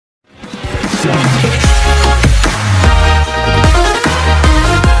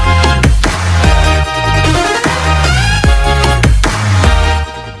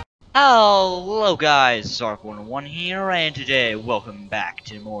Hello guys, Sark101 here, and today, welcome back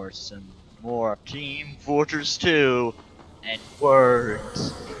to some more Team Fortress 2 and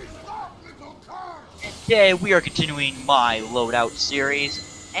words. And today we are continuing my loadout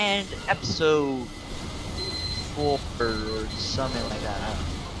series and episode 4 or something like that.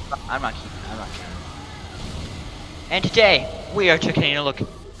 I'm not keeping. And today we are taking a look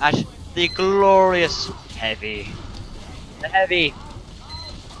at the glorious Heavy. The Heavy.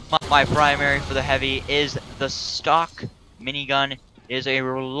 My primary for the Heavy is the stock minigun. It is a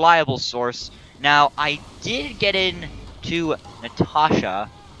reliable source. Now, I did get into Natasha,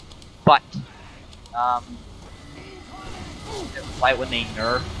 but right when they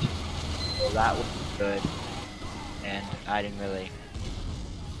nerfed, so that was good, and I didn't really.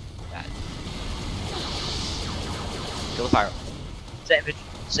 Kill the pyro. Savage,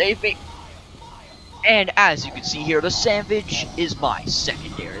 save me. And as you can see here, the Savage is my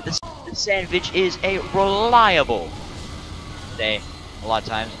secondary. The Savage is a reliable. Say, a lot of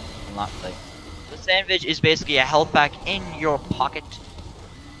times, not like. The Savage is basically a health pack in your pocket.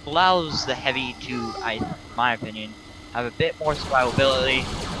 Allows the Heavy to, in my opinion, have a bit more survivability.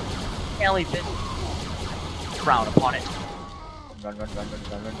 Can't leave it. Frown upon it. Run.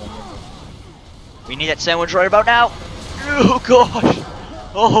 We need that sandwich right about now. Oh gosh.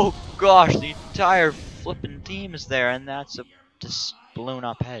 Oh gosh, the entire flippin' team is there, and that's a just blown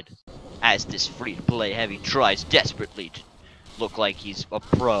up head. As this free-to-play Heavy tries desperately to look like he's a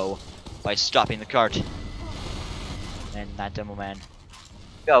pro by stopping the cart. And that demo man.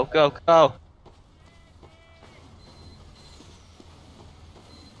 Go.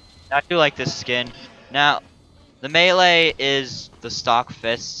 I do like this skin. Now, the melee is the stock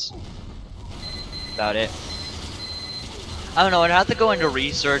fists. About it. I don't know, I'd have to go into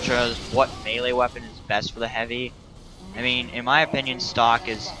research as what melee weapon is best for the Heavy. I mean, in my opinion, stock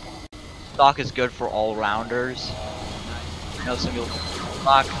is good for all-rounders. I know some people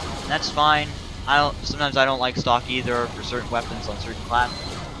stock, and that's fine. Sometimes I don't like stock either for certain weapons on certain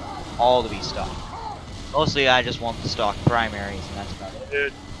classes. All to be stock. Mostly I just want the stock primaries, and that's about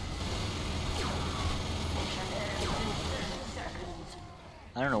it.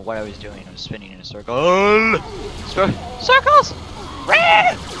 I don't know what I was doing. I was spinning in a circle. Circles!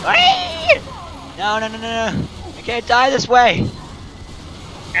 Raid! No! I can't die this way.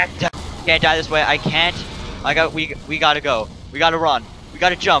 Can't die this way. I can't. We gotta go. We gotta run. We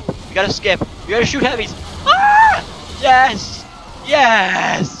gotta jump. We gotta skip. We gotta shoot Heavies. Ah! Yes!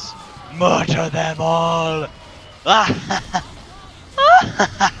 Yes! Murder them all. Ah!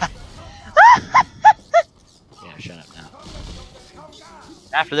 Yeah, shut up now.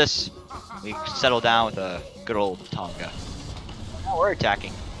 After this, we settle down with a good old Tonga. Now we're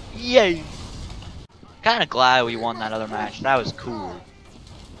attacking. Yay! Kinda glad we won that other match. That was cool.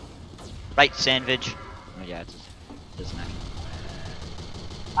 Right, Sandwich? Oh yeah, it doesn't matter.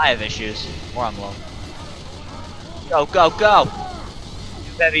 I have issues. Or I'm low. Go!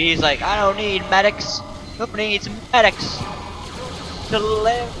 Heavy, he's like, I don't need medics. Who needs medics to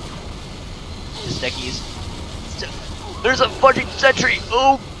live? Stickies. There's a fudging sentry!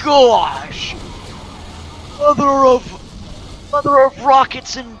 Oh gosh! Mother of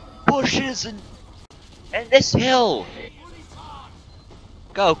rockets and bushes and this hill!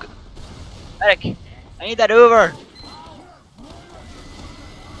 Go! Medic! I need that Uber!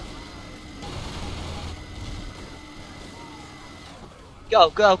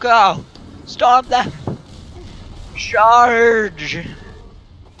 Go! Stomp them! Charge!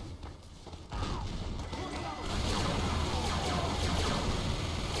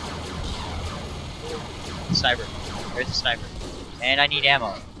 Sniper. There's a sniper. And I need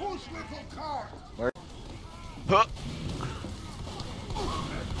ammo. Where? Huh.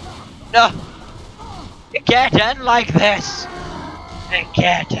 No! It can't end like this! It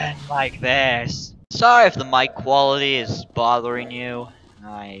can't end like this! Sorry if the mic quality is bothering you.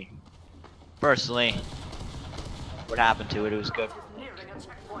 I personally, what happened to it? It was good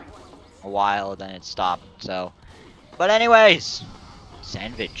for a while, then it stopped, so. But anyways,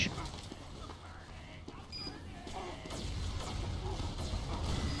 Sandwich.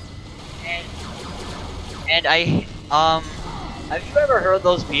 And have you ever heard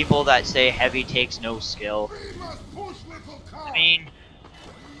those people that say Heavy takes no skill? I mean,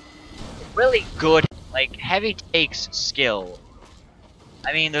 really good, like, Heavy takes skill.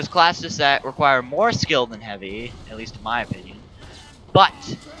 I mean, there's classes that require more skill than Heavy, at least in my opinion. But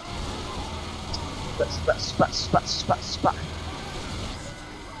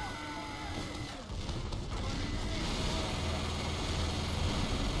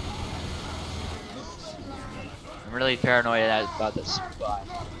I'm really paranoid about this spot.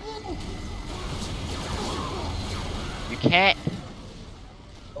 You can't.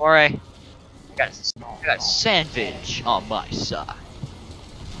 Don't worry. I got sandwich on my side.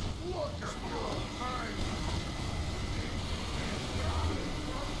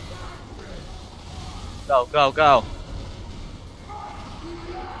 Go, go, go.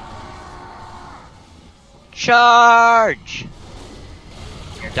 Charge!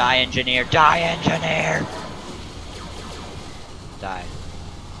 Die, engineer. Die, engineer. Die.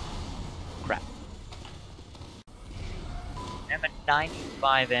 Crap. I'm at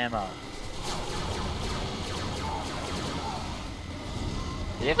 95 ammo.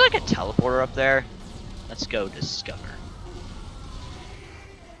 Do they have like a teleporter up there? Let's go discover.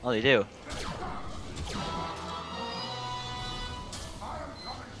 Oh, they do.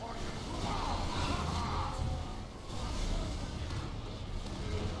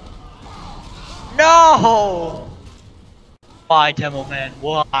 No! Why, Demo Man?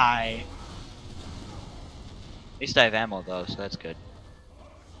 Why? At least I have ammo though, so that's good.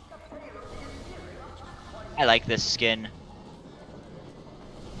 I like this skin.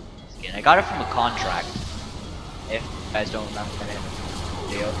 I got it from a contract. If you guys don't remember the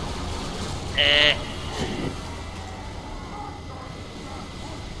video.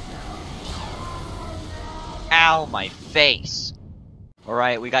 Ow, my face.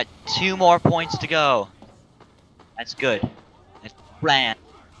 Alright, we got 2 more points to go. That's good. That's grand.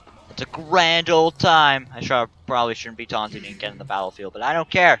 It's a grand old time. Probably shouldn't be taunting and getting in the battlefield, but I don't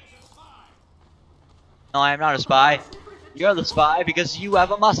care. No, I am not a spy. You're the spy because you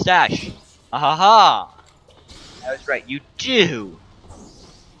have a mustache. Ahaha! I was right, you do.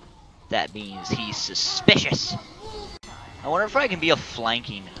 That means he's suspicious. I wonder if I can be a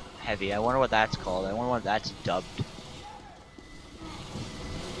flanking heavy. I wonder what that's called. I wonder what that's dubbed.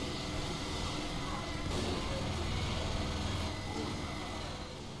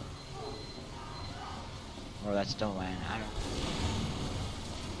 Or that's Dome Man. I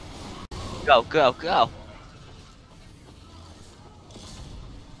don't. Go, go, go!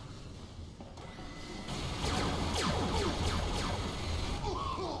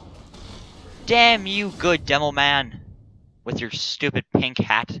 Damn you, good Demo Man, with your stupid pink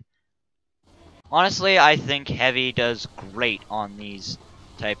hat. Honestly, I think Heavy does great on these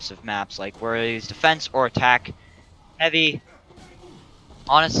types of maps, like where he's defense or attack. Heavy,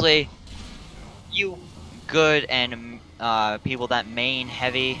 honestly, you good and people that main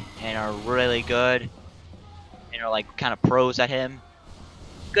Heavy and are really good and are like kind of pros at him.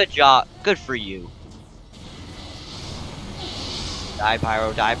 Good job, good for you. Die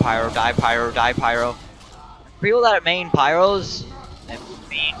Pyro, die Pyro, die Pyro, die Pyro. People that main Pyros, I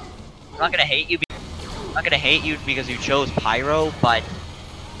mean, I'm not gonna hate you. I'm not gonna hate you because you chose Pyro, but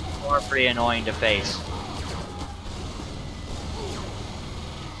you are pretty annoying to face.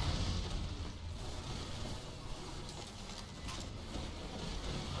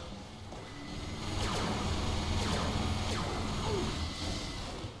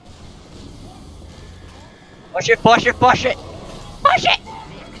 Push it, push it, push it! Push it!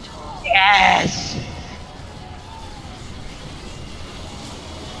 Yes!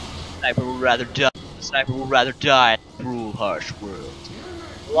 Sniper would rather die. Sniper would rather die in a cruel, harsh world.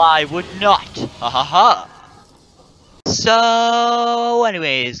 Well, I would not. Ha ha ha. So,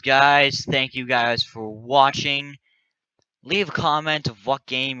 anyways, guys, thank you guys for watching. Leave a comment of what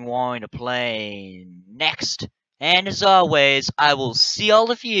game you want me to play next. And as always, I will see all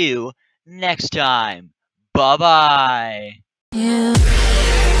of you next time. Bye bye.